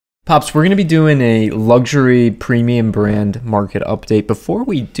Pops, we're going to be doing a luxury premium brand market update. Before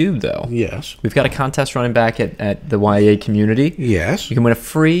we do, though, yes, we've got a contest running back at the YAA Community. Yes. You can win a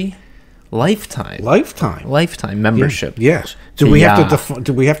free lifetime membership. Yes. Do we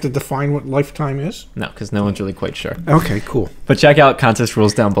have to define what lifetime is? No, because no one's really quite sure. Okay, cool. But check out contest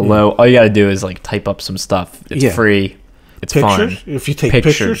rules down below. All you got to do is like type up some stuff. It's free. It's pictures. fun. If you take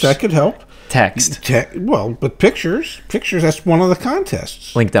pictures, that could help. Text. But pictures, that's one of the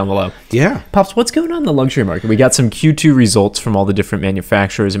contests. Link down below. Yeah. Pops, what's going on in the luxury market? We got some Q2 results from all the different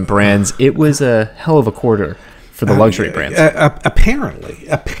manufacturers and brands. It was a hell of a quarter for the luxury brands.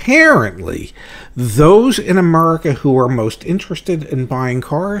 Apparently, those in America who are most interested in buying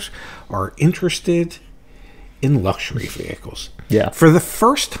cars are interested in luxury vehicles. Yeah. For the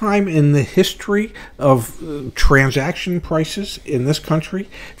first time in the history of transaction prices in this country,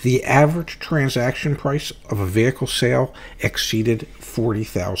 the average transaction price of a vehicle sale exceeded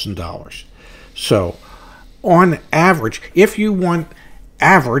 $40,000. So, on average, if you want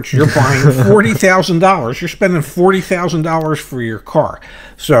average, you're buying $40,000. You're spending $40,000 for your car.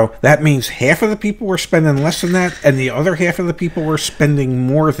 So that means half of the people are spending less than that, and the other half of the people are spending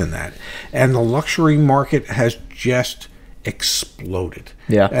more than that. And the luxury market has just exploded.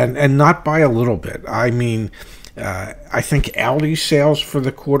 Yeah. And not by a little bit. I mean, I think Audi's sales for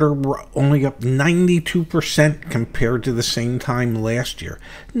the quarter were only up 92% compared to the same time last year.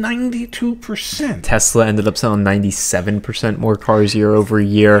 92%. Tesla ended up selling 97% more cars year over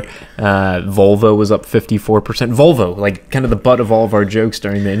year. Volvo was up 54%. Volvo, like kind of the butt of all of our jokes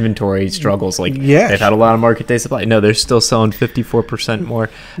during the inventory struggles. Like, they've had a lot of market day supply. No, they're still selling 54%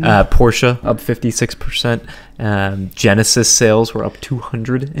 more. Porsche up 56%. Genesis sales were up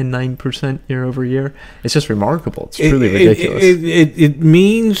 209% year over year. It's just remarkable. It's truly ridiculous. It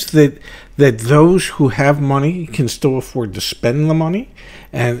means that those who have money can still afford to spend the money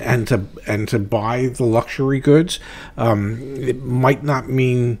and to buy the luxury goods. It might not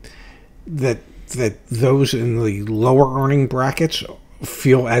mean that those in the lower earning brackets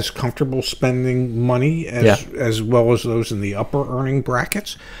feel as comfortable spending money as well as those in the upper earning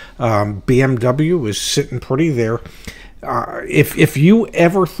brackets. BMW is sitting pretty there. If you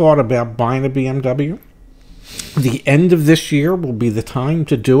ever thought about buying a BMW, the end of this year will be the time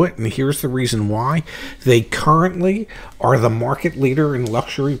to do it, and here's the reason why. They currently are the market leader in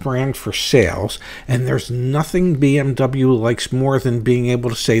luxury brand for sales, and there's nothing BMW likes more than being able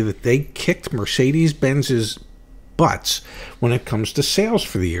to say that they kicked Mercedes-Benz's butts when it comes to sales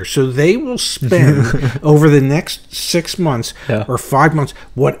for the year. So they will spend over the next 6 months or 5 months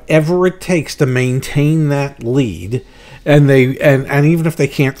whatever it takes to maintain that lead. And even if they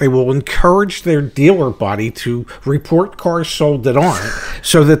can't, they will encourage their dealer body to report cars sold that aren't,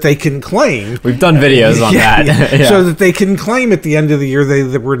 so that they can claim. We've done videos on that. So that they can claim at the end of the year they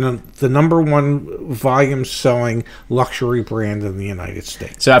were the #1 volume selling luxury brand in the United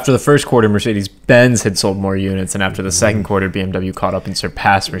States. So after the first quarter, Mercedes-Benz had sold more units, and after the second quarter, BMW caught up and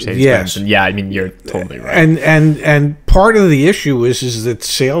surpassed Mercedes-Benz. And I mean, you're totally right. And part of the issue is that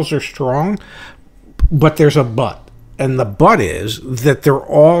sales are strong, but there's a but. And the but is that they're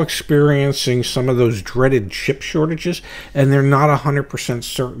all experiencing some of those dreaded chip shortages, and they're not 100%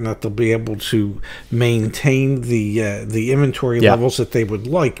 certain that they'll be able to maintain the inventory levels that they would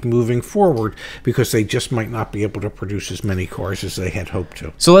like moving forward, because they just might not be able to produce as many cars as they had hoped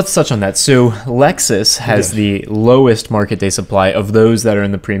to. So let's touch on that. So Lexus has the lowest market day supply of those that are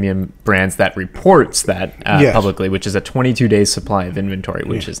in the premium brands that reports that publicly, which is a 22-day supply of inventory,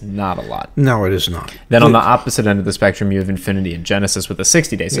 which is not a lot. No, it is not. Then on the opposite end of the spectrum, you have Infiniti and Genesis with a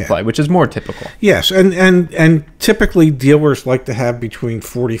 60-day supply, which is more typical. Yes, and typically dealers like to have between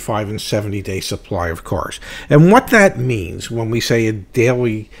 45 and 70-day supply of cars. And what that means when we say a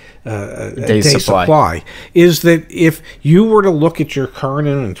day supply is that if you were to look at your current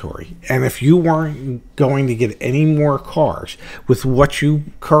inventory, and if you weren't going to get any more cars with what you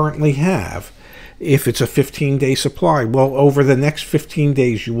currently have, if it's a 15-day supply, well, over the next 15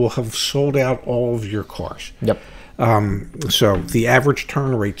 days, you will have sold out all of your cars. Yep. So the average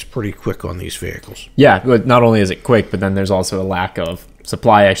turn rate's pretty quick on these vehicles. Yeah, but not only is it quick, but then there's also a lack of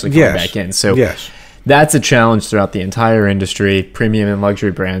supply actually coming back in. So that's a challenge throughout the entire industry. Premium and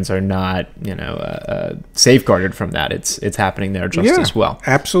luxury brands are not, safeguarded from that. It's happening there just as well.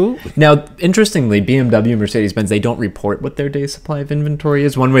 Absolutely. Now, interestingly, BMW and Mercedes-Benz, they don't report what their day supply of inventory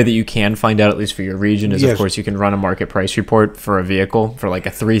is. One way that you can find out, at least for your region, is of course you can run a market price report for a vehicle, for like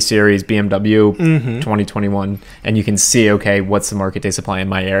a 3 Series BMW 2021, and you can see, okay, what's the market day supply in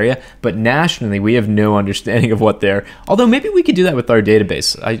my area? But nationally, we have no understanding of what they're. Although maybe we could do that with our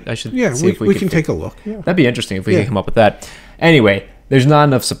database. I should see if we can take a look. That'd be interesting if we could come up with that. Anyway, there's not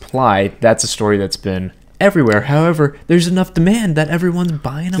enough supply. That's a story that's been everywhere. However, there's enough demand that everyone's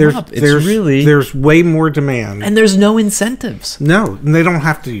buying them up. There's way more demand, and there's no incentives. No, and they don't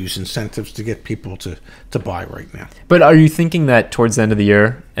have to use incentives to get people to buy right now. But are you thinking that towards the end of the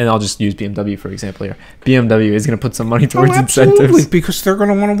year, and I'll just use BMW for example here, BMW is going to put some money towards incentives? Because they're going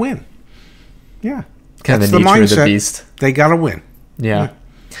to want to win. Yeah, kind of the nature of the beast. They got to win. Yeah.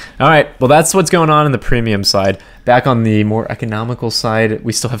 All right. Well, that's what's going on in the premium side. Back on the more economical side,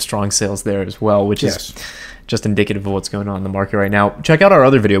 we still have strong sales there as well, which is just indicative of what's going on in the market right now. Check out our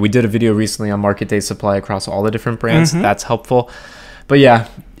other video. We did a video recently on market day supply across all the different brands. That's helpful. But yeah,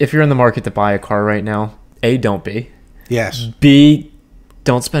 if you're in the market to buy a car right now, A, don't be. Yes. B,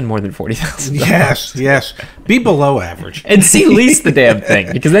 don't spend more than $40,000. Yes. Be below average. And C, lease the damn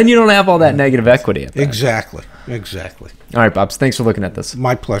thing, because then you don't have all that negative equity. Exactly. All right, Bobs. Thanks for looking at this.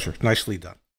 My pleasure. Nicely done.